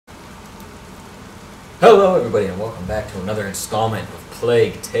Hello everybody and welcome back to another installment of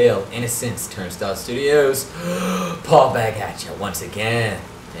Plague Tale Innocence Turnstile Studios. Paul back at you once again.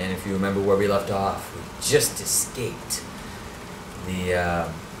 And if you remember where we left off, we just escaped the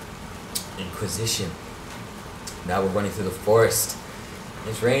Inquisition. Now we're running through the forest.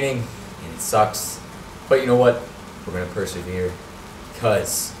 It's raining and it sucks. But you know what? We're going to persevere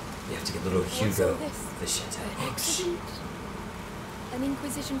because we have to get little Hugo the Chateau. Accident? An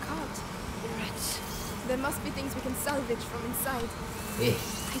Inquisition cart. Right. There must be things we can salvage from inside. Yeah.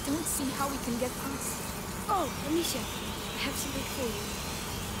 I don't see how we can get past. Oh, Amicia, I have something for you.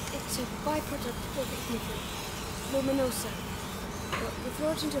 It's a byproduct of ignition. Luminosa. We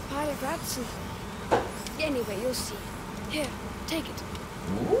throw it into a pile of rats and... Anyway, you'll see. Here, take it.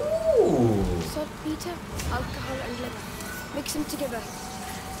 Ooh. Saltpeter, alcohol and lemon. Mix them together.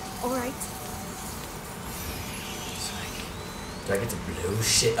 Alright. Do I get to blow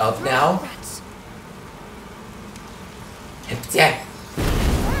shit up now? Rats. Yeah.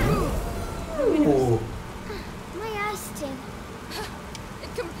 Ooh. My eyes sting.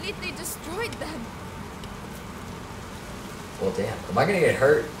 It completely destroyed them. Well, damn. Am I gonna get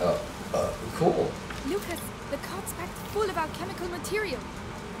hurt? Cool. Lucas, the cart's packed full of alchemical material.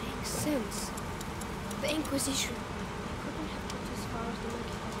 Makes sense. The Inquisition. They couldn't have got as far as the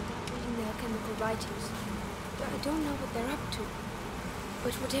Mercury without reading their alchemical writings. I don't know what they're up to.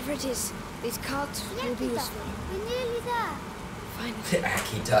 But whatever it is, these carts will be useful. We're nearly there. Finally.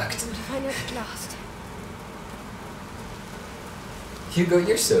 Aqueduct. We'll find out at last. Hugo,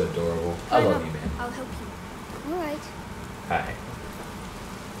 you're so adorable. I love you, man. I'll help you. All right. Hi.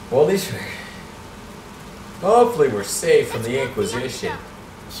 Well, at least hopefully we're safe from the Inquisition.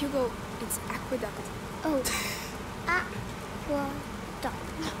 Hugo, it's aqueduct. Oh. Aqueduct.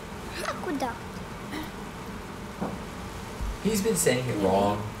 Aqueduct. He's been saying it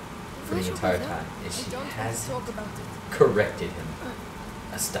wrong for the entire time, and she has talk about it. corrected him.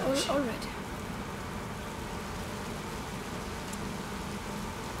 Astonishing. All right.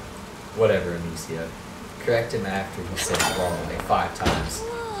 Whatever, Amicia. Correct him after he said it wrong like 5 times.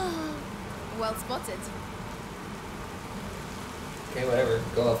 Whoa. Well spotted. Okay, whatever.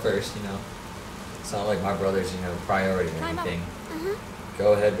 Go up first, you know. It's not like my brother's, you know, priority or Climb up. anything.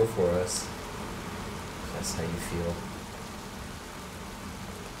 Go ahead before us. That's how you feel.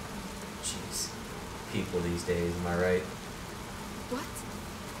 Jeez. People these days, am I right?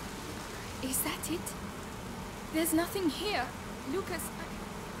 What? Is that it? There's nothing here. Lucas,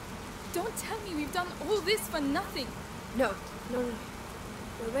 don't tell me we've done all this for nothing. No.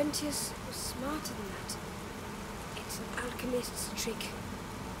 Laurentius was smarter than that. It's an alchemist's trick.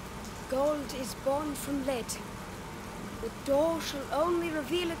 Gold is born from lead. The door shall only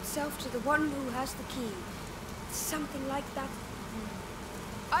reveal itself to the one who has the key. Something like that.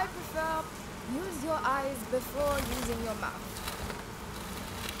 I prefer use your eyes before using your mouth.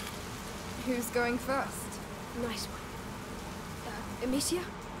 Who's going first? Nice one. Amicia?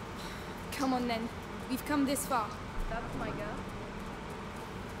 Come on then. We've come this far. That's my girl.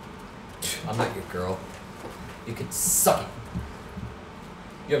 I'm not your girl. You can suck it.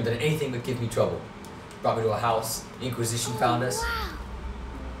 You haven't done anything but give me trouble. Brought me to a house. The Inquisition found us. Wow.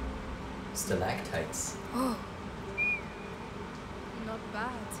 Stalactites. Oh. Not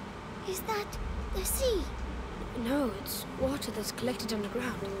bad. Is that the sea? No, it's water that's collected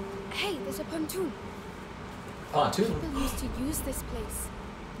underground. Hey, there's a pontoon. Pontoon? People used to use this place.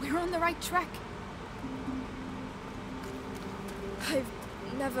 We're on the right track. I've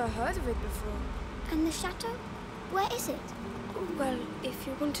never heard of it before. And the chateau? Where is it? Well, if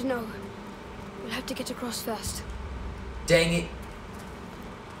you want to know, we'll have to get across first. Dang it.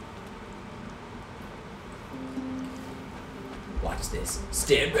 Watch this.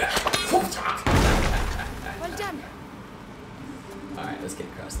 Stand back. Well done. Alright, let's get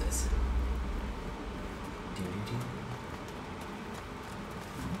across this.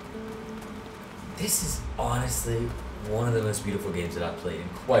 This is honestly one of the most beautiful games that I've played in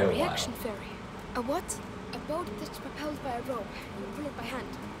quite a while. Reaction ferry. A what? A boat that's propelled by a rope. You pull it by hand.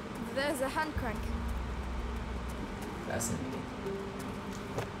 There's a hand crank. Fascinating.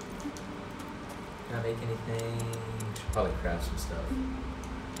 Can I make anything? Should probably craft some stuff.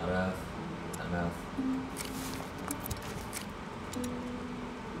 Not enough. Not enough.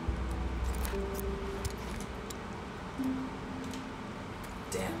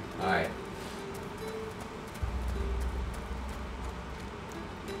 Damn. Alright.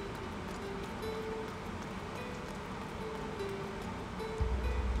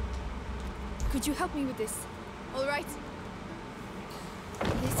 Could you help me with this? All right.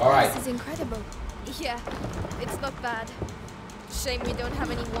 This All right. place is incredible. Yeah, it's not bad. Shame we don't have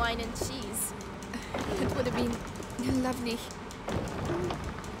any wine and cheese. It would have been lovely.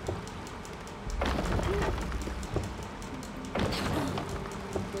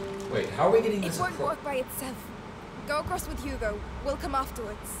 Wait, how are we getting It this won't across? work by itself. Go across with Hugo. We'll come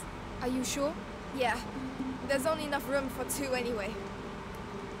afterwards. Are you sure? Yeah. There's only enough room for two anyway.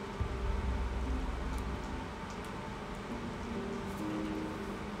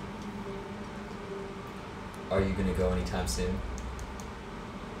 Are you gonna go anytime soon?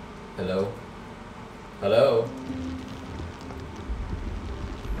 Hello? Hello?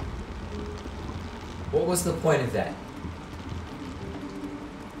 What was the point of that?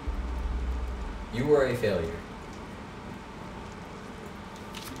 You were a failure.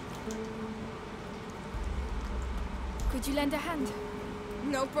 Could you lend a hand?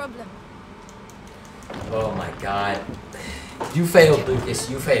 No problem. Oh my god. You failed, Lucas.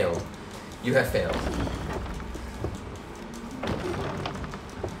 You failed. You have failed.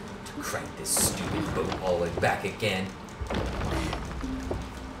 To crank this stupid boat all the way back again.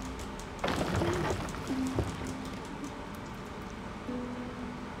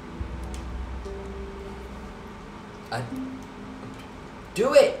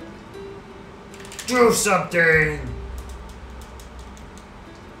 Do it! Do something!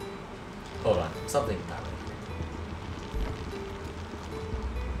 Hold on, something not right here.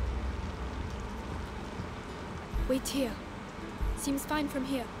 Wait here. Seems fine from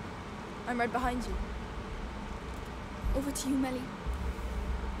here. I'm right behind you. Over to you, Melly.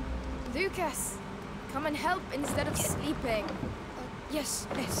 Lucas! Come and help instead of sleeping. Yes.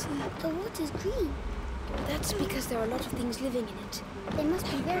 The water's green. That's because there are a lot of things living in it. They must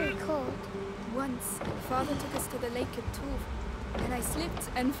be very cold. Once, Father took us to the lake at Tour, and I slipped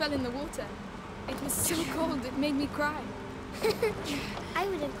and fell in the water. It was so cold, it made me cry. I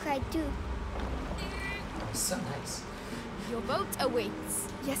would have cried too. So nice. Your boat awaits.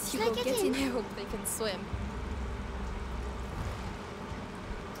 Yes, Can I Hugo, get get in in? here. Hope they can swim.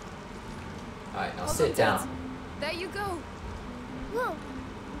 Alright, now Hold sit on, down. Dad. There you go. Whoa!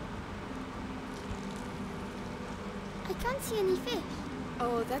 I can't see any fish.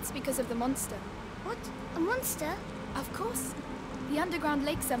 Oh, that's because of the monster. What? A monster? Of course. The underground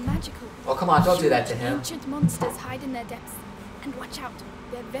lakes are magical. Oh, come on, don't do that to Huge, him. Ancient monsters hide in their depths. And watch out,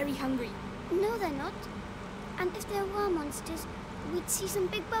 they're very hungry. No, they're not. And if there were monsters, we'd see some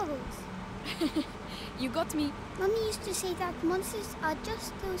big bubbles. You got me. Mummy used to say that monsters are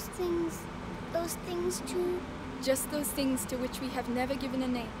just those things to... Just those things to which we have never given a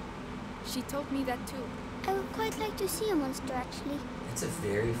name. She told me that too. I would quite like to see a monster, actually. It's a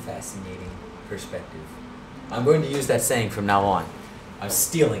very fascinating perspective. I'm going to use that saying from now on. I'm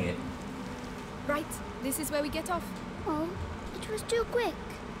stealing it. Right, this is where we get off. Oh, it was too quick.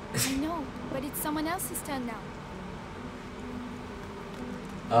 I know, but it's someone else's turn now.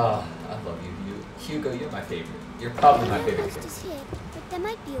 Oh, I love you. Hugo, you're my favorite. You're probably my There are favorite monsters character. here, but there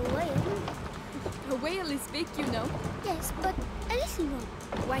might be a whale. A whale is big, you know. Yes, but a little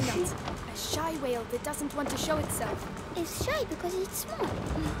one. Why not? A shy whale that doesn't want to show itself. It's shy because it's small,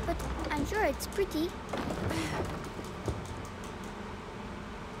 but I'm sure it's pretty.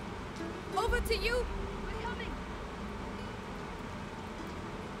 Over to you! We're coming!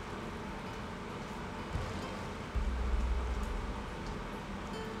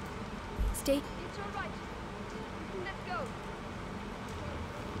 Stay. It's all right. Let's go.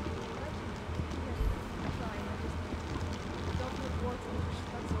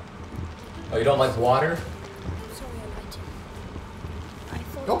 Oh, you don't like water? Sorry I lied to you. I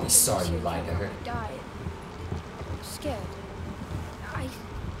thought Don't be it sorry was you your lied to her. father died. Scared.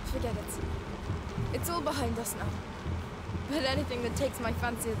 Forget it. It's all behind us now. But anything that takes my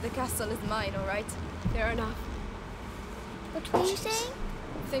fancy at the castle is mine, alright? Fair enough. What were you saying?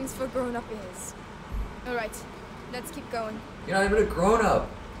 Things for grown-up ears. Alright, let's keep going. You're not even a grown-up.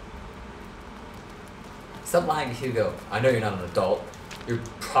 Stop lying to Hugo. I know you're not an adult. You're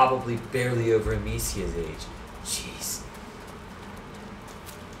probably barely over Amicia's age. Jeez.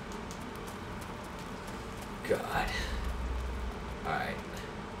 God. Alright.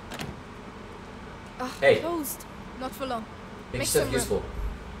 Hey. Closed. Not for long. Make Make yourself some room. useful.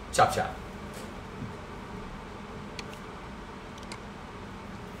 Chop chop.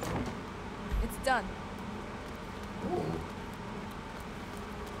 It's done. Ooh.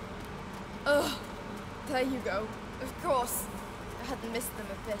 Ugh. There you go. Of course. I hadn't missed them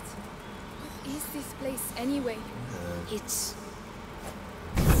a bit. What is this place anyway? It's...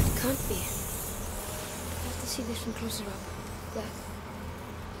 It can't be. I have to see this from closer up. That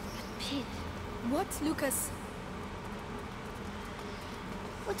pit. What, Lucas?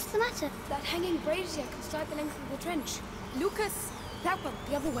 What's the matter? That hanging brazier can start the length of the trench. Lucas! That one,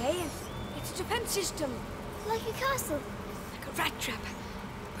 the other way. It's a defense system. Like a castle. Like a rat trap.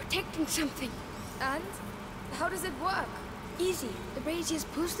 Protecting something. And? How does it work? Easy. The braziers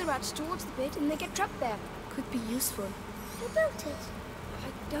push the rats towards the pit and they get trapped there. Could be useful. Who built it?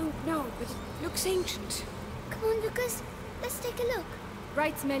 I don't know, but it looks ancient. Come on, Lucas. Let's take a look.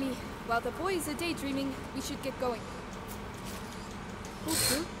 Right, Melly. While the boys are daydreaming, we should get going. Who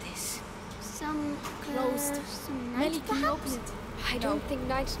built this? Some some Melly, knights, can you perhaps? open it? I don't think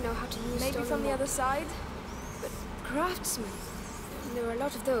knights know how to use Maybe stone from the anymore. other side? But craftsmen. And there are a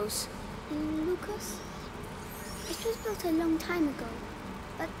lot of those. Lucas? It was built a long time ago,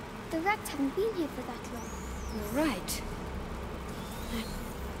 but the rats haven't been here for that long. You're right. That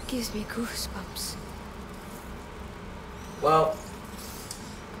gives me goosebumps. Well,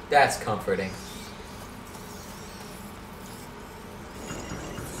 that's comforting.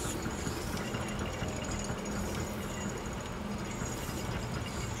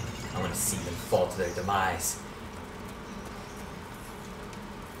 I want to see them fall to their demise.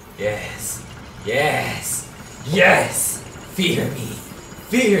 Yes, yes, yes! Fear me,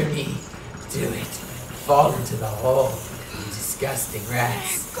 fear me. Do it. Fall into the hole, you disgusting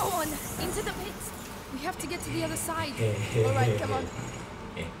rats. Go on! Into the pit! We have to get to the other side. Alright, come on.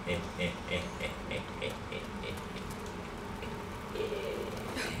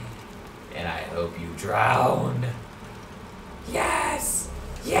 And I hope you drown. Yes!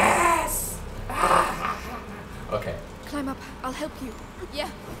 Yes! Okay. Climb up. I'll help you. Yeah.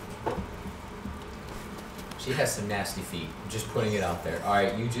 She has some nasty feet. Just putting it out there.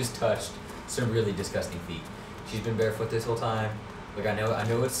 Alright, you just touched some really disgusting feet. She's been barefoot this whole time. Look, I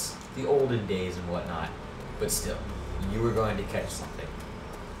know it's the olden days and whatnot, but still, you were going to catch something.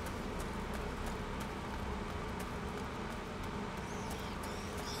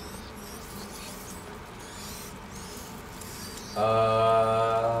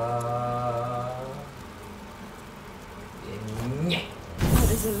 Yeah. Oh,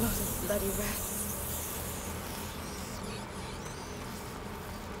 there's a lot of bloody rats.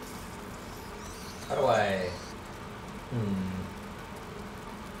 How do I...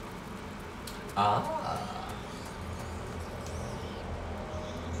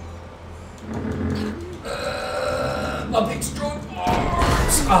 A big strong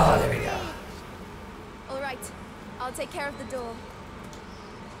arms! Ah, there we go. Alright. I'll take care of the door.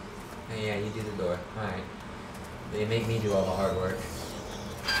 Yeah, you do the door. Alright. They make me do all the hard work.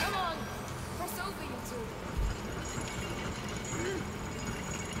 Come on! Cross over, you two.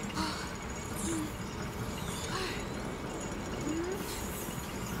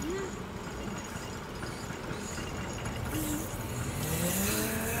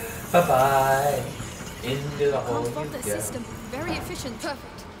 Bye-bye. Into the hole Can't you fault the go. system. Very efficient.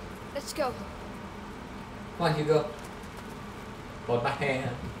 Perfect. Let's go. Come on, Hugo. Hold my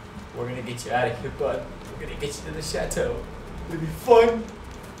hand. We're gonna get you out of here, bud. We're gonna get you to the chateau. It'll be fun.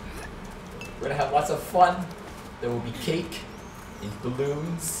 We're gonna have lots of fun. There will be cake and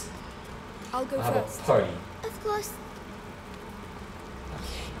balloons. I'll go We'll have first. a party. Of course.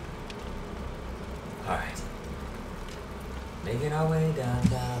 Okay. Alright. Making our way down,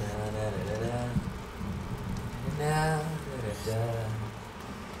 down, da, da, da, da, da. Da, da, da, da.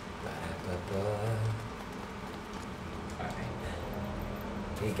 Ba, ba, ba. Alright.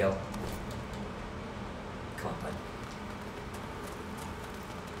 Here you go. Come on, bud.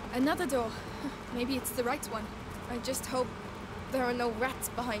 Another door. Maybe it's the right one. I just hope there are no rats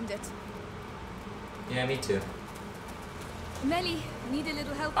behind it. Yeah, me too. Melly, need a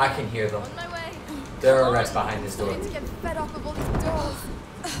little help I here? can hear them. On my way. There Come are on. rats behind this I'm door. starting to get fed up of all these doors.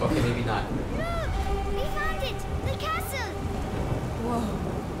 Okay, maybe not. Look! We found it! The castle! Whoa.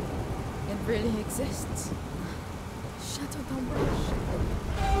 It really exists. Chateau d'Ombrage.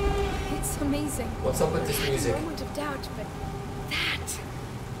 It's amazing. What's up with this music? A moment of doubt, but that's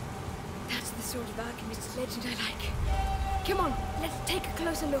the sort of alchemist's legend I like. Come on, let's take a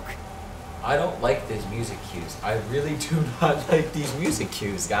closer look. I don't like these music cues. I really do not like these music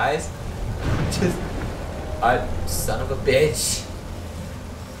cues, guys. Just, son of a bitch.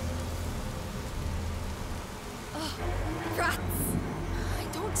 Rats! I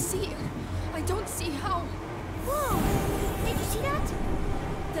don't see how. Whoa! Did you see that?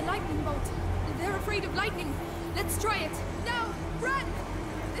 The lightning bolt. They're afraid of lightning. Let's try it. Now, run!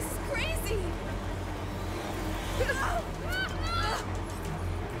 This is crazy!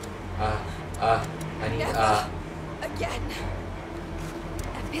 I need, Never again.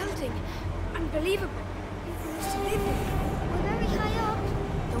 A building. Unbelievable. It was living. We're very high up.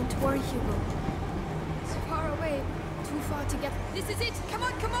 Don't worry, Hugo. It's far away. Too far to get. This is it. Come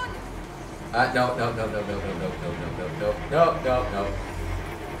on, come on! no.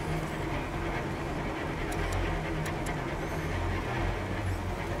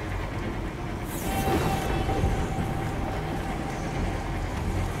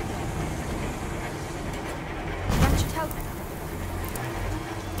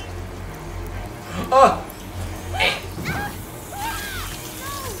 Oh! Eh.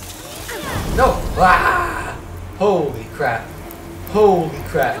 No! Ah! Holy crap. Holy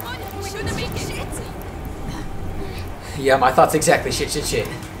crap. Come on, we're gonna make it. Yeah, my thoughts exactly. Shit. Is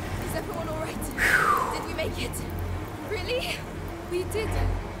everyone alright? Did we make it? Really? We did.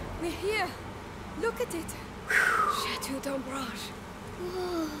 We're here. Look at it. Chateau d'Ombrage.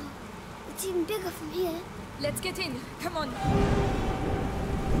 Whoa. It's even bigger from here. Let's get in. Come on.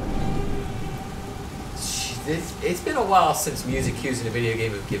 It's been a while since music cues in a video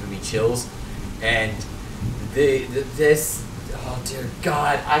game have given me chills, and this, oh dear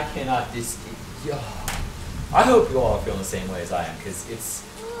God, I cannot I hope you all are feeling the same way as I am, because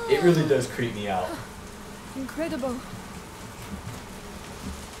it really does creep me out. Incredible.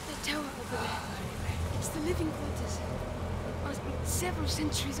 The tower over there. It's the living quarters. Must be several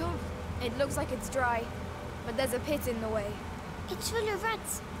centuries old. It looks like it's dry, but there's a pit in the way. It's full of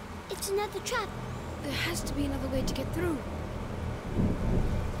rats. It's another trap. There has to be another way to get through.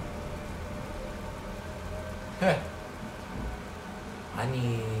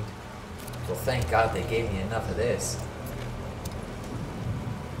 Well, thank God they gave me enough of this.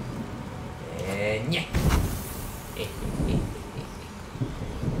 And yeah.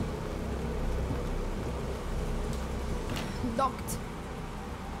 Locked.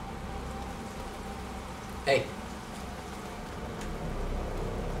 Hey.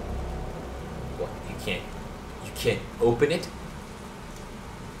 What? You can't open it?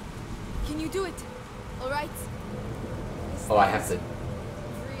 Can you do it? Alright. Oh, I have to.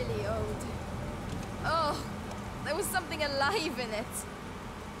 Really old. Oh, there was something alive in it.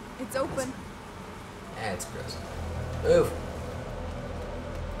 It's open. That's gross. Move.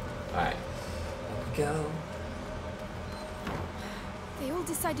 Alright. Here we go. They all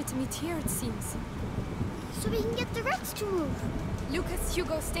decided to meet here, it seems. So we can get the rats to move. Lucas,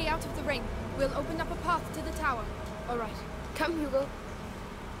 Hugo, stay out of the ring. We'll open up a path to the tower. All right. Come, Hugo.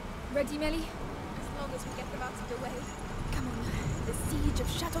 Ready, Melly? As long as we get them out of the way. Come on. The siege of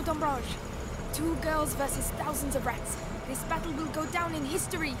Chateau d'Ombrage. 2 girls versus thousands of rats. This battle will go down in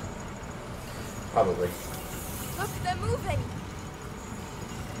history. Probably. Look, they're moving.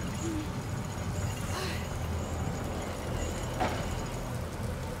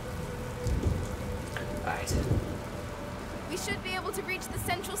 Alright. We should be able to reach the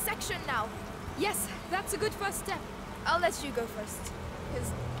central section now. Yes, that's a good first step. I'll let you go first,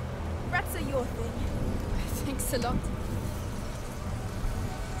 because rats are your thing. Thanks a lot.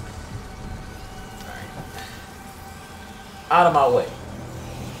 Out of my way.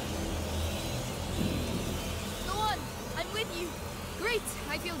 Go on, I'm with you. Great,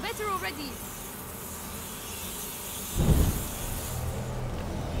 I feel better already.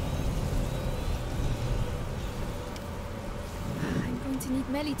 I'm going to need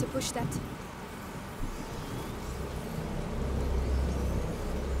Melly to push that.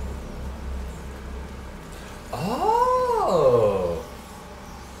 Oh!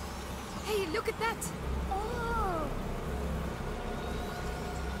 Hey, look at that. Oh.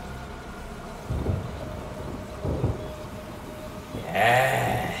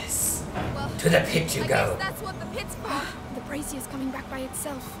 Yes! Well, To the pit you I go. guess that's what the pit's for. The brazier's coming back by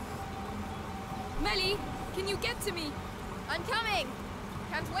itself. Melly, can you get to me? I'm coming.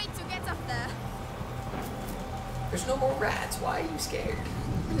 Can't wait to get up there. There's no more rats. Why are you scared?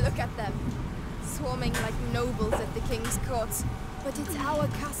 Look at them. Swarming like nobles at the king's court. But it's our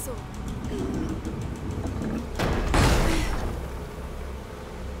castle.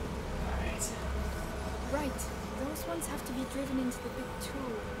 Alright. Right. Those ones have to be driven into the pit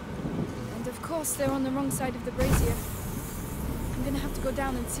too. And of course they're on the wrong side of the brazier. I'm gonna have to go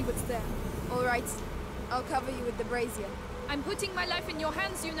down and see what's there. All right. I'll cover you with the brazier. I'm putting my life in your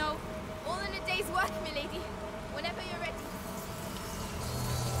hands, you know. All in a day's work, milady. Whenever you're ready.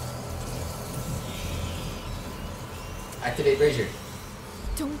 Activate brazier.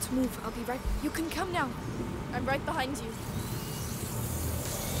 Don't move. I'll be right. You can come now. I'm right behind you.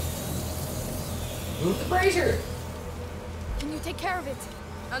 Move the brazier. Can you take care of it?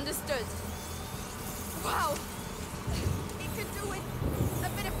 Understood. Wow. It could do with a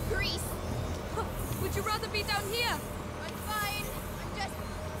bit of grease. Would you rather be down here? I'm fine. I'm just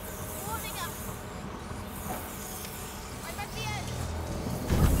warming up. I'm at the end.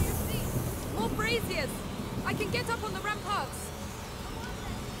 What do you see? More braziers. I can get up on the ramparts.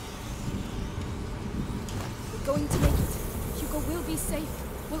 We're going to make it. Hugo will be safe.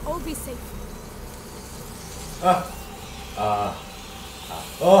 We'll all be safe.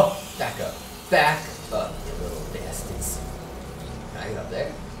 Oh, back up. Back up, you little bastards. Can I get up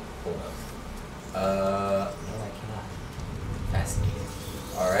there? Hold up. No, I cannot. Fascinating.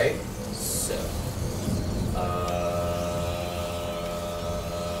 Alright, so.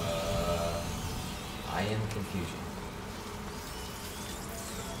 confusion.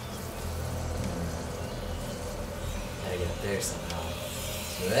 Gotta get up there somehow.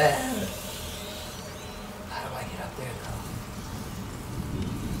 How do I get up there though?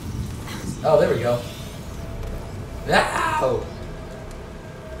 Oh, there we go. Ow!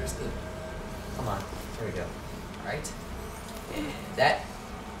 Where's the... Come on. There we go. Alright. And that.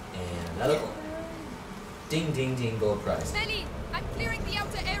 And another one. Ding, ding, ding, gold prize. Nelly, I'm clearing the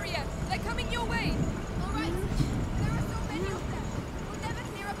outer area. They're coming your way. All right. There are so many of them. We'll never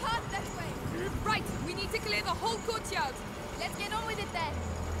clear a path that way. Right. We need to clear the whole courtyard. Let's get on with it then.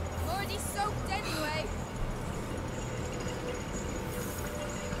 I'm already soaked anyway.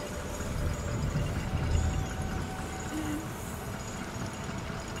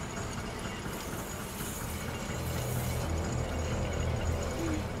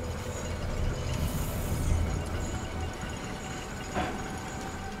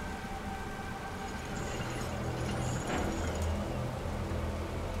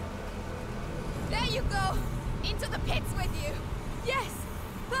 There you go! Into the pits with you! Yes!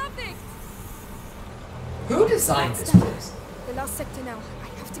 Perfect! Who designed this place? The last sector now. I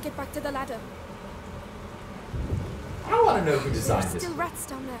have to get back to the ladder. I want to know who There designed are this. still rats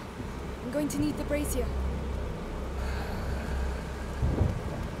down there. I'm going to need the brazier.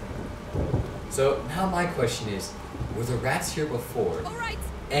 So now my question is, were the rats here before? All right,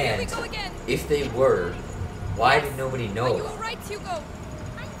 here we And go again. if they were, why did nobody Are know you about all it? right, Hugo?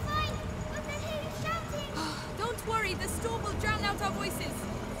 I'm fine, but I hear you shouting. Don't worry, the storm will drown out our voices.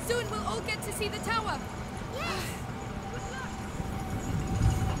 Soon we'll all get to see the tower. Yes.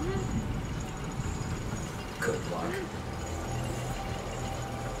 Good luck.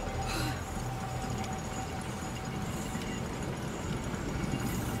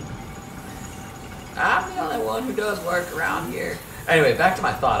 I'm the only one who does work around here. Anyway, back to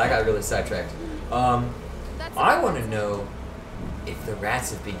my thought. I got really sidetracked. That's I want to know if the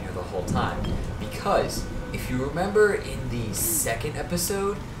rats have been here the whole time. Because if you remember in the second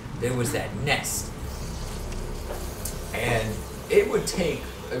episode, there was that nest. And it would take...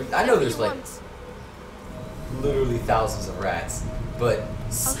 I know there's like literally thousands of rats, but I'll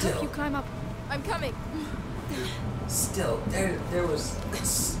help still, you climb up. I'm coming. still, there was...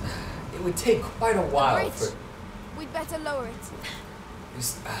 It would take quite a while Great. for... We'd better lower it.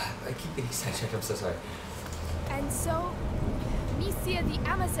 I keep getting sidetracked, I'm so sorry. And so, Misia the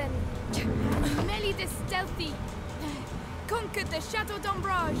Amazon, and Melly the Stealthy, conquered the Chateau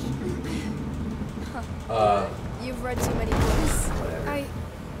d'Ombrage. You've read too many books. Whatever.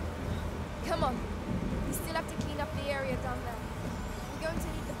 Come on. We still have to clean up the area down there. We're going to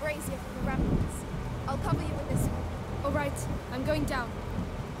need the brazier from the rapids. I'll cover you in this one. All right. I'm going down.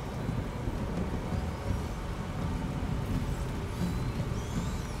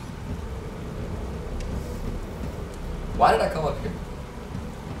 Why did I come up here?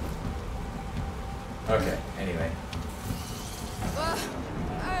 Okay, anyway.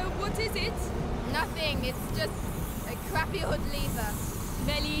 What is it? Nothing. It's just a crappy old lever.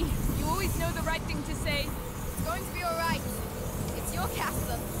 Melly, you always know the right thing to say. It's going to be all right. It's your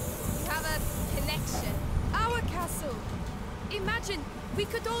castle. You have a connection. Our castle. Imagine, we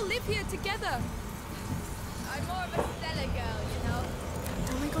could all live here together. I'm more of a Stella girl, you know.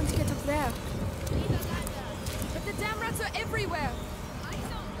 How am I going to get up there? Need a ladder. But the damn rats are everywhere. I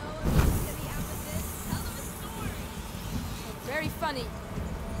don't know. To the opposite. Tell them a story. Very funny.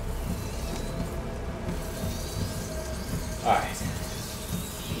 Alright.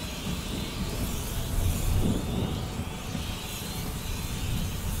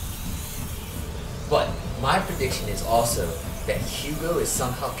 But my prediction is also that Hugo is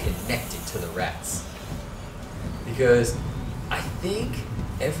somehow connected to the rats. Because I think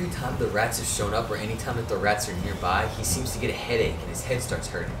every time the rats have shown up or any time that the rats are nearby, he seems to get a headache and his head starts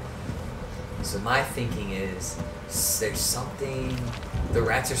hurting. So my thinking is there's something, the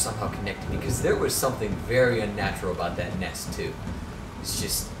rats are somehow connected because there was something very unnatural about that nest too. It's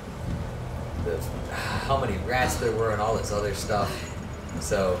just how many rats there were and all this other stuff.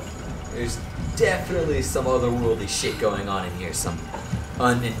 So there's definitely some otherworldly shit going on in here, some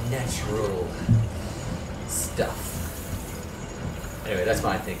unnatural stuff. Anyway, that's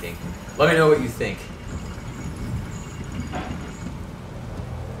my thinking. Let me know what you think.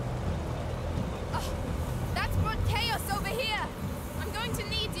 Oh, that's brought chaos over here. I'm going to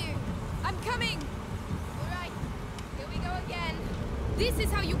need you. I'm coming. All right, here we go again. This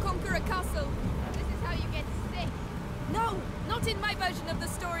is how you conquer a castle. This is how you get sick. No, not in my version of the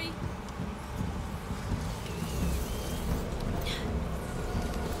story.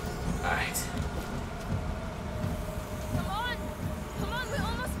 Alright. Come on, we're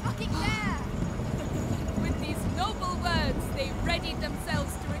almost fucking there. We're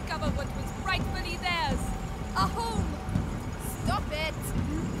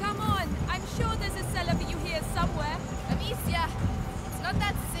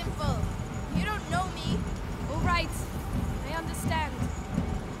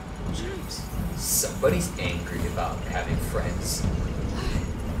But he's angry about having friends.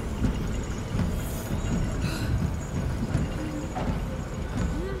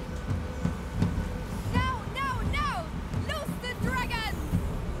 No, no, no! Loose the dragon!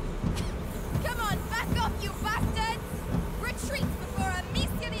 Come on, back off, you bastards! Retreat before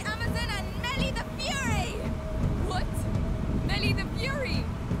Amicia the Amazon and Melly the Fury! What? Melly the Fury?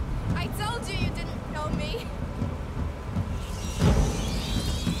 I told you didn't know me.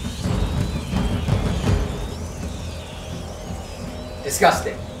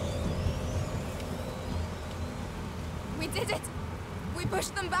 Disgusting. We did it! We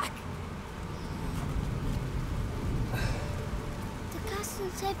pushed them back! The castle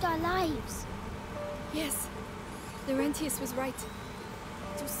saved our lives. Yes, Laurentius was right.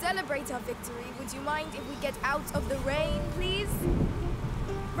 To celebrate our victory, would you mind if we get out of the rain, please?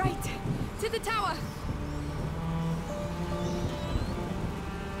 Right, to the tower!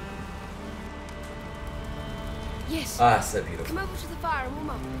 Yes. Ah, so beautiful. Come over to the fire and warm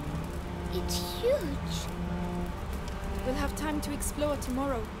up. It's huge. We'll have time to explore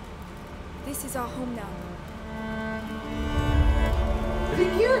tomorrow. This is our home now.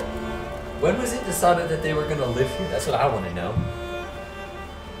 Living here? When was it decided that they were gonna live here? That's what I want to know.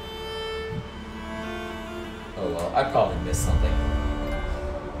 Oh well, I probably missed something.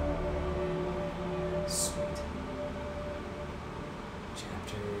 Sweet.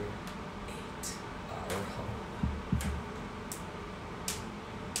 Chapter 8. Our home.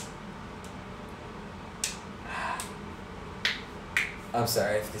 I'm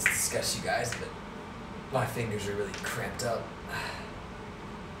sorry if this disgusts you guys, but my fingers are really cramped up.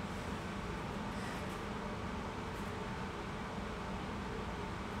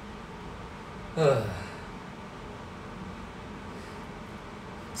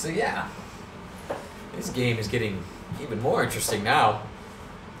 So yeah, this game is getting even more interesting now.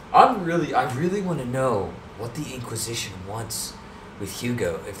 I really want to know what the Inquisition wants with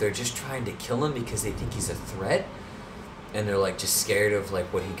Hugo. If they're just trying to kill him because they think he's a threat, and they're like just scared of like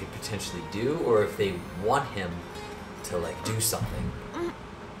what he could potentially do, or if they want him to like do something.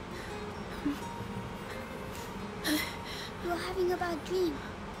 You're having a bad dream.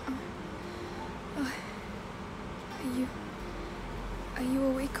 Are you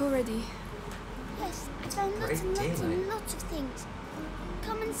awake already? Yes, I found lots Great and lots daylight. and lots of things.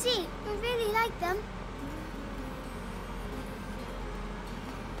 Come and see. We really like them.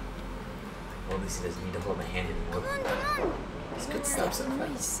 Well, at least he doesn't need to hold my hand Come anymore. on, come on. He's good stuff so far.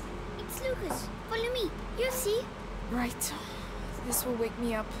 Nice. It's Lucas. Follow me. You'll see. Right. This will wake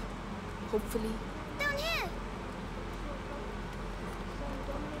me up. Hopefully. Down here.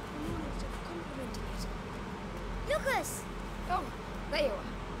 Lucas! Oh, there you are.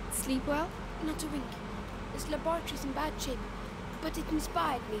 Sleep well? Not a wink. This laboratory's in bad shape, but it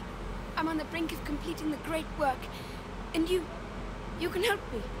inspired me. I'm on the brink of completing the great work, and you can help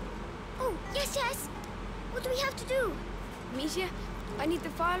me. Oh, yes, yes. What do we have to do? Amicia, I need the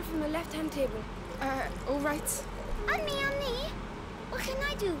file from the left-hand table. All right. On me, on me. What can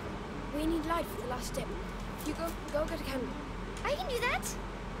I do? We need light for the last step. You go get a candle. I can do that.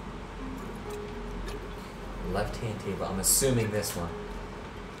 Left-hand table. I'm assuming this one.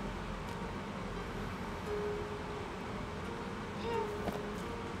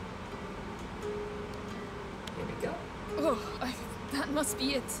 Here we go. Oh, that must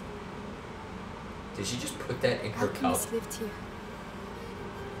be it. Did she just put that in her cup? Alchemist lived here.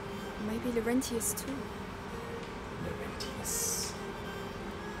 Maybe Laurentius too. Laurentius.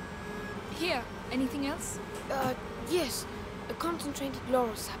 Here. Anything else? Yes. A concentrated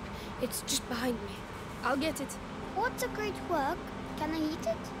laurel sap. It's just behind me. I'll get it. What's a great work? Can I eat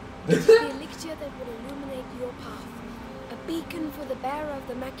it? It's the elixir that would illuminate your path. A beacon for the bearer of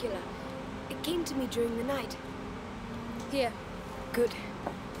the macula. It came to me during the night. Here. Good.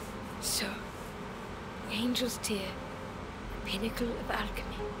 So, the angel's tear, the pinnacle of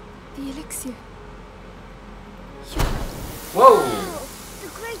alchemy. The elixir. Whoa! Wow, the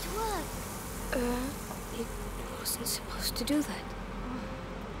great work. It wasn't supposed to do that.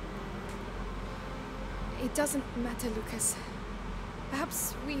 It doesn't matter, Lucas.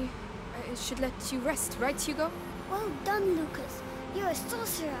 Perhaps we should let you rest, right, Hugo? Well done, Lucas. You're a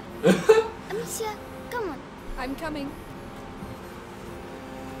sorcerer. Amicia, come on. I'm coming.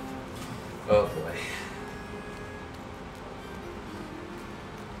 Oh boy.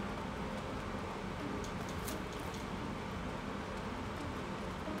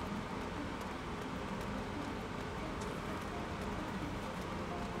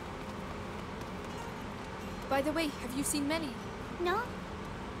 By the way, have you seen Melly? No?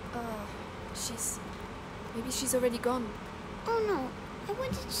 Maybe she's already gone. Oh no. I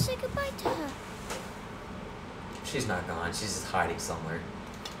wanted to say goodbye to her. she's not gone. She's just hiding somewhere.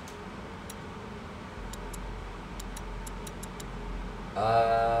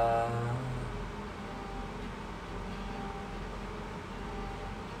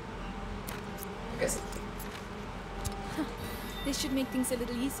 I guess This should make things a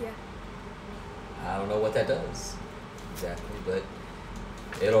little easier. I don't know what that does exactly, but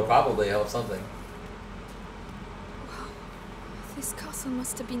it'll probably help something. Wow. This castle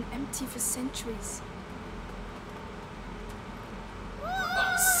must have been empty for centuries.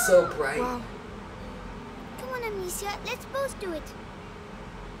 Oh, so bright. Wow. Come on, Amicia, let's both do it.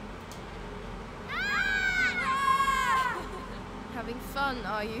 Having fun,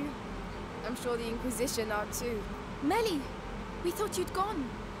 are you? I'm sure the Inquisition are too. Melly, we thought you'd gone.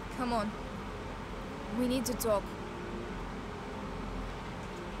 Come on. We need to talk.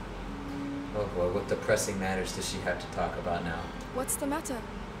 Oh boy, what depressing matters does she have to talk about now? What's the matter?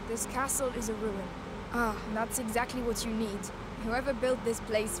 This castle is a ruin. Ah, And that's exactly what you need. Whoever built this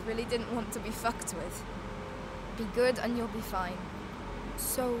place really didn't want to be fucked with. Be good and you'll be fine.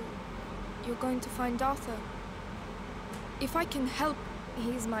 so you're going to find Arthur? If I can help,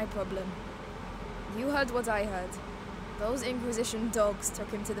 He's my problem. You heard what I heard. Those Inquisition dogs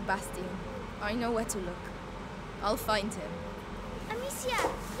took him to the Bastion. I know where to look. I'll find him. Amicia,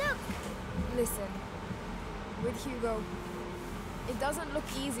 look! Listen, with Hugo, it doesn't look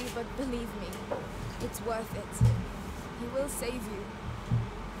easy, but believe me, it's worth it. He will save you.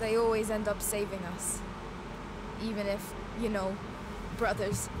 They always end up saving us. Even if, you know,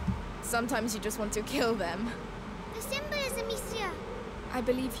 brothers, sometimes you just want to kill them. The symbol is Amicia. I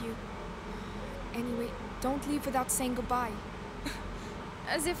believe you. Anyway, don't leave without saying goodbye.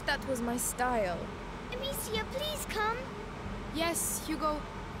 As if that was my style. Amicia, please come. Yes, Hugo.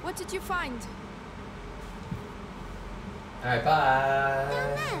 What did you find? Alright, bye.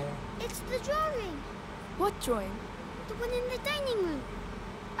 Down there. It's the drawing. What drawing? The one in the dining room.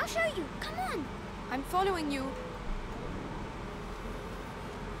 I'll show you. Come on. I'm following you.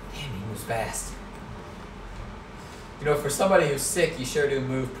 Damn, he moves fast. You know, for somebody who's sick, you sure do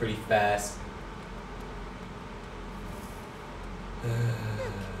move pretty fast.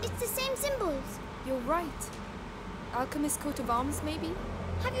 Look, it's the same symbols. You're right. Alchemist coat of arms, maybe?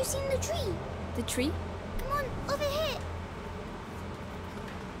 Have you seen the tree? The tree? Come on, over here.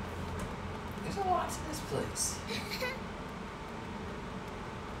 There's a lot to this place.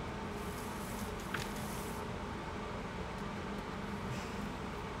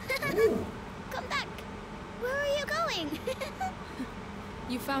 Ooh. Come back. Where are you going?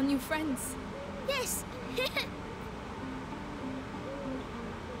 You found new friends. Yes.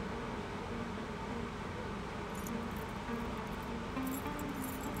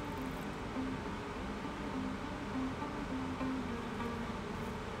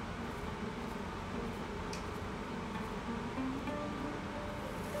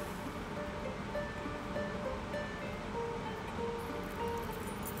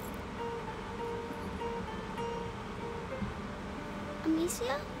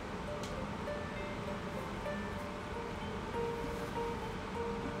 Amicia?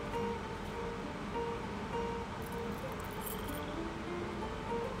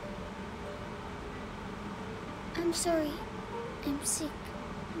 I'm sorry. I'm sick.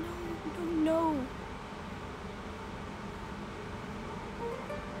 No.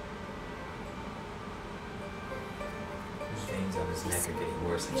 His veins on his neck are getting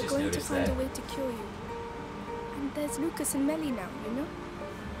worse. I We're just going to noticed find that. a way to cure you. And there's Lucas and Melly now, you know?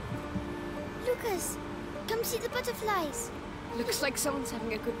 Lucas, come see the butterflies. Looks like someone's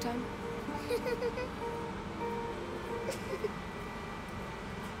having a good time.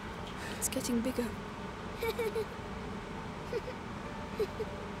 It's getting bigger.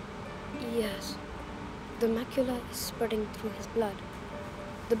 Yes. The macula is spreading through his blood.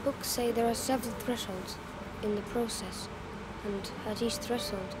 The books say there are several thresholds in the process, and at each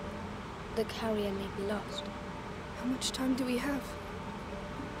threshold, the carrier may be lost. How much time do we have?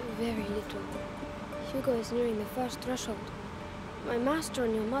 Very little. Hugo is nearing the first threshold. My master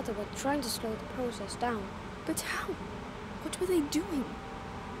and your mother were trying to slow the process down. But how? What were they doing?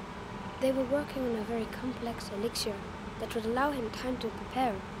 They were working on a very complex elixir that would allow him time to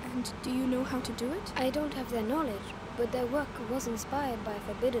prepare. And do you know how to do it? I don't have their knowledge, but their work was inspired by a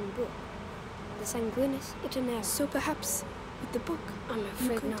forbidden book, the Sanguinis Itinera. So perhaps with the book. I'm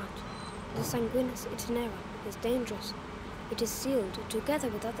afraid could. not. The Sanguinis Itinera is dangerous. It is sealed together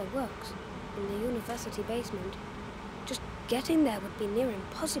with other works in the university basement. Just getting there would be near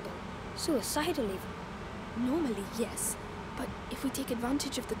impossible. Suicidal even. Normally, yes. But if we take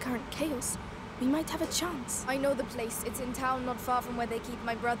advantage of the current chaos, we might have a chance. I know the place. It's in town not far from where they keep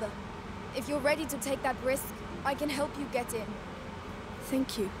my brother. If you're ready to take that risk, I can help you get in.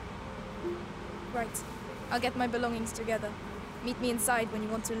 Thank you. Right. I'll get my belongings together. Meet me inside when you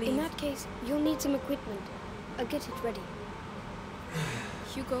want to leave. In that case, you'll need some equipment. I'll get it ready.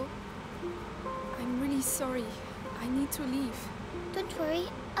 Hugo, I'm really sorry. I need to leave. Don't worry,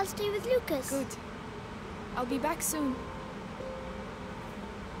 I'll stay with Lucas. Good. I'll be back soon.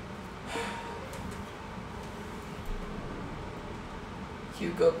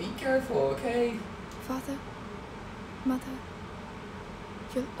 Hugo, be careful, okay? Father, Mother,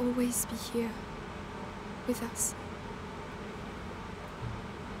 you'll always be here with us.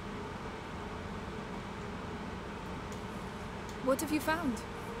 What have you found?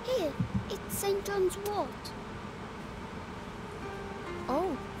 Here, it's St. John's wort.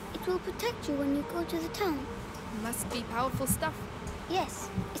 Oh, It will protect you when you go to the town. must be powerful stuff. Yes,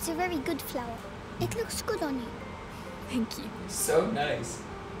 it's a very good flower. It looks good on you. Thank you. So nice.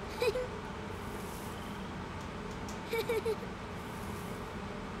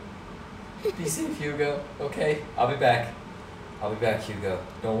 Be safe, Hugo. Okay, I'll be back. I'll be back, Hugo.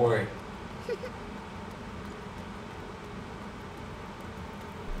 Don't worry.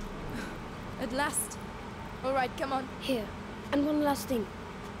 At last. All right, come on. Here, and one last thing.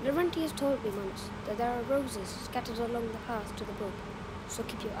 Laurentius told me once that there are roses scattered along the path to the book, so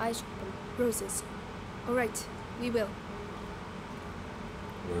keep your eyes open. Roses. All right, we will.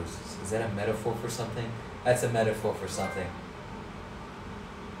 Roses. Is that a metaphor for something? That's a metaphor for something.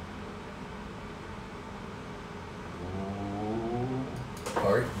 Ooh.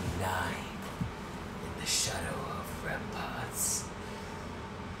 Part 9. In the Shadow of Ramparts.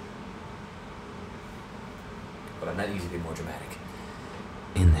 But I'm not usually being more dramatic.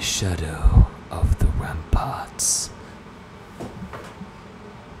 In the shadow of the ramparts.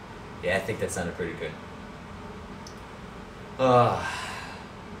 Yeah, I think that sounded pretty good.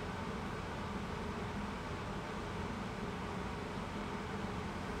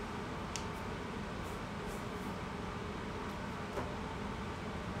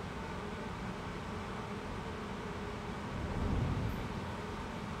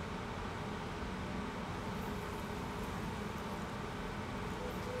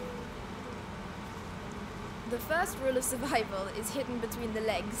 The first rule of survival is hidden between the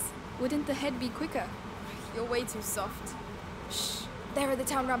legs. Wouldn't the head be quicker? You're way too soft. Shh. There are the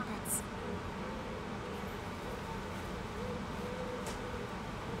town ramparts.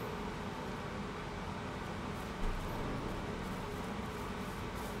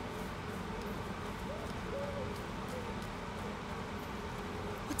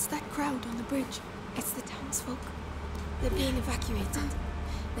 What's that crowd on the bridge? It's the townsfolk. They're being evacuated.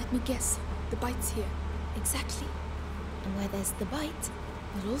 Let me guess. The bite's here. Exactly. And where there's the bite,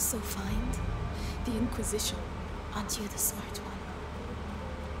 you'll also find The Inquisition. Aren't you the smart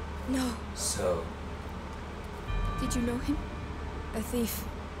one? No. So, Did you know him? A thief.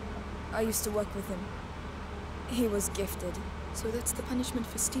 I used to work with him. He was gifted. So that's the punishment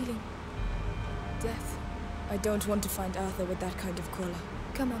for stealing. Death. I don't want to find Arthur with that kind of collar.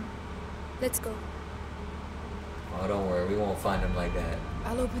 Come on. Let's go. oh, don't worry, we won't find him like that.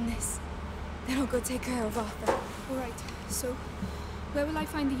 I'll open this. Then I'll go take care of Arthur. All right. So, where will I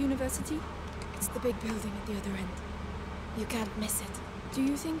find the university? It's the big building at the other end. You can't miss it. Do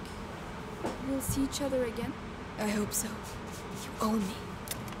you think we'll see each other again? I hope so. You owe me.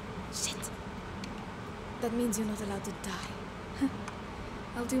 Shit. That means you're not allowed to die.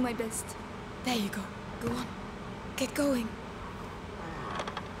 I'll do my best. There you go. Go on. Get going.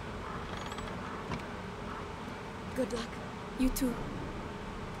 Good luck. You too.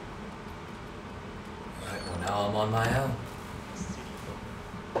 Right, well now I'm on my own.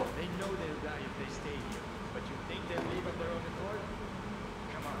 They know they'll die if they stay here, but you think they'll leave of their own accord?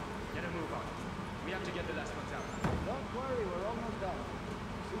 Come on, get a move on. We have to get the last ones out. Don't worry, we're almost done.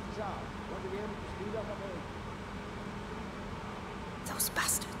 Suits out. Going to be able to speed up a bit. Those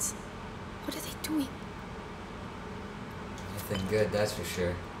bastards. What are they doing? Nothing good, that's for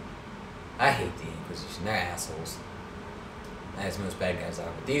sure. I hate the Inquisition. They're assholes. As most bad guys are,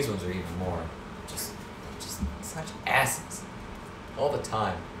 but these ones are even more. Just such asses. All the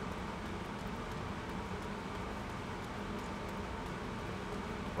time.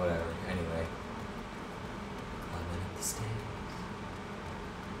 Whatever, anyway. Climbing up the stairs.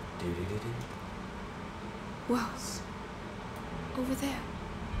 Do-do-do-do. Wow. Over there.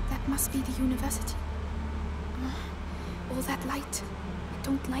 That must be the university. All that light. I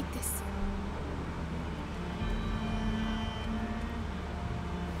don't like this.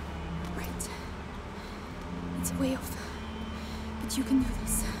 Right. It's way off. But you can do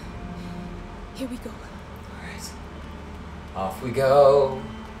this. Here we go. Alright. Off we go.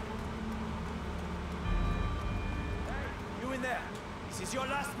 is your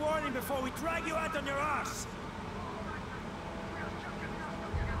last warning before we drag you out on your arse!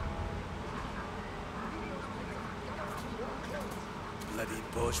 Bloody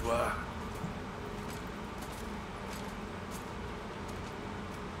bourgeois.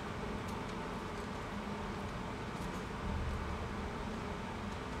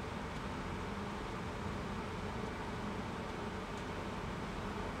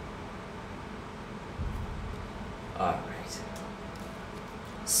 Alright.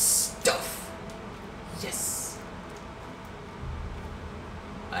 Stuff! Yes!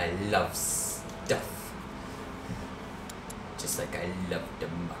 I love stuff. Just like I love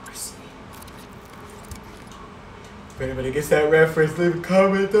democracy. If anybody gets that reference, leave a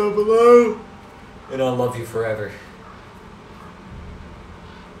comment down below! And I'll love you forever.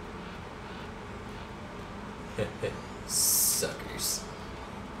 Suckers.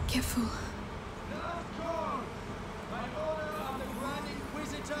 Careful.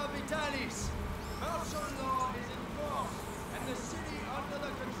 Martial law is enforced, and the city under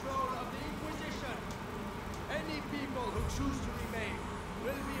the control of the Inquisition. Any people who choose to remain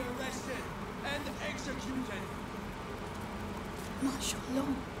will be arrested and executed. Martial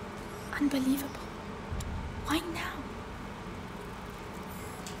law. Unbelievable. Why now?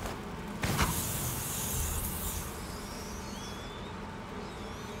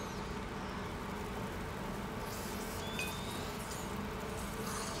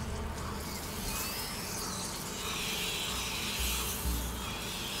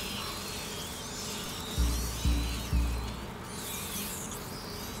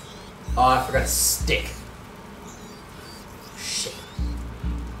 Oh, I forgot a stick. Shit.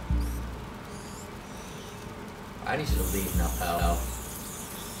 I need you to leave now, pal.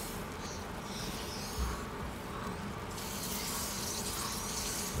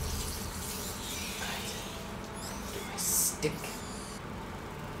 Right. Get my stick.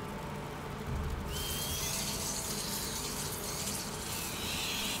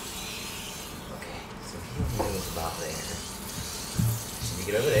 Okay, so he only goes about there. Should we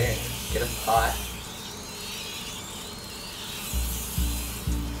get over there? Get a pot.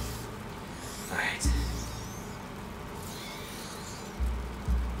 Alright.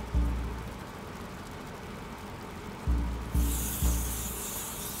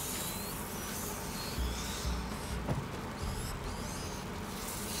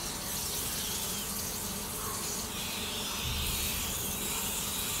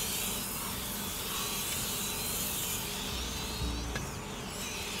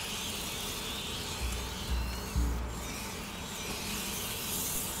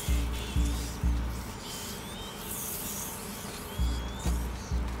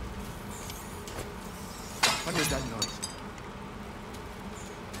 What is that noise?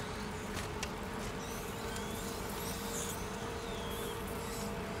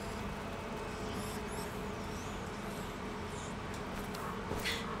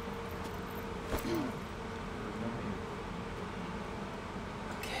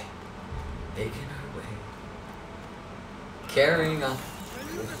 Okay. Making our way. Carrying on.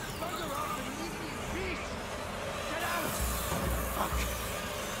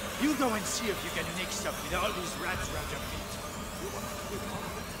 You go and see if you can nick stuff with all these rats around your feet.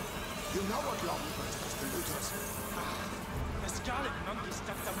 You know what long has polluted us. The scarlet monkey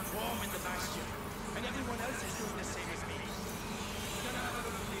stuck them warm in the bastion, and everyone else is doing the same as me.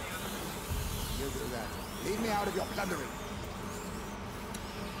 You do that. Leave me out of your plundering.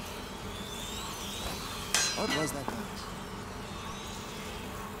 What was that noise?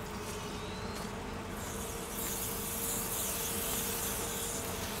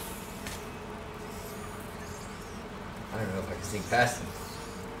 I don't know if I can sneak past him.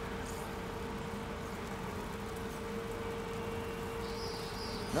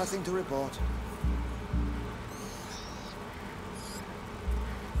 Nothing to report.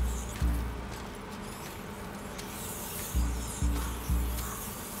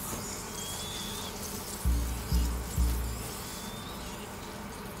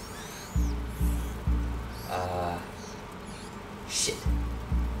 Shit.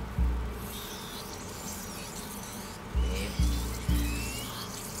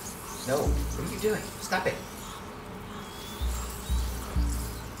 No, what are you doing? Stop it.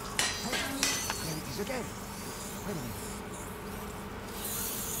 There it is again. Wait a minute.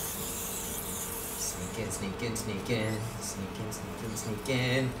 Sneak in, sneak in, sneak in. Sneak in, sneak in, sneak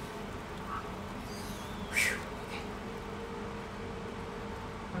in. Whew. Okay.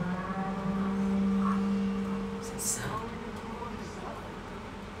 What's that sound?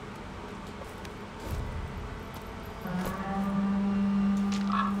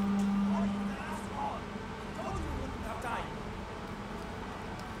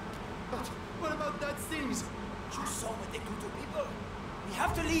 What about that things? You saw what they do to people. We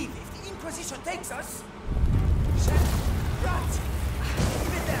have to leave if the Inquisition takes us. Shit! Rats!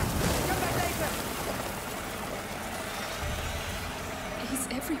 Leave it there! Come back later! He's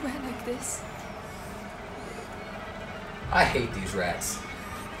everywhere like this. I hate these rats.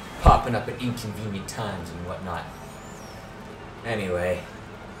 Popping up at inconvenient times and whatnot. Anyway.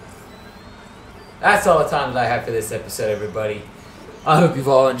 That's all the time that I have for this episode, everybody. I hope you've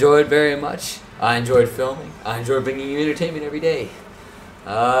all enjoyed very much. I enjoyed filming. I enjoy bringing you entertainment every day.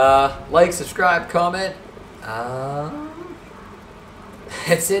 Like, subscribe, comment.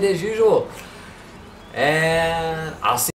 That's it as usual. And I'll see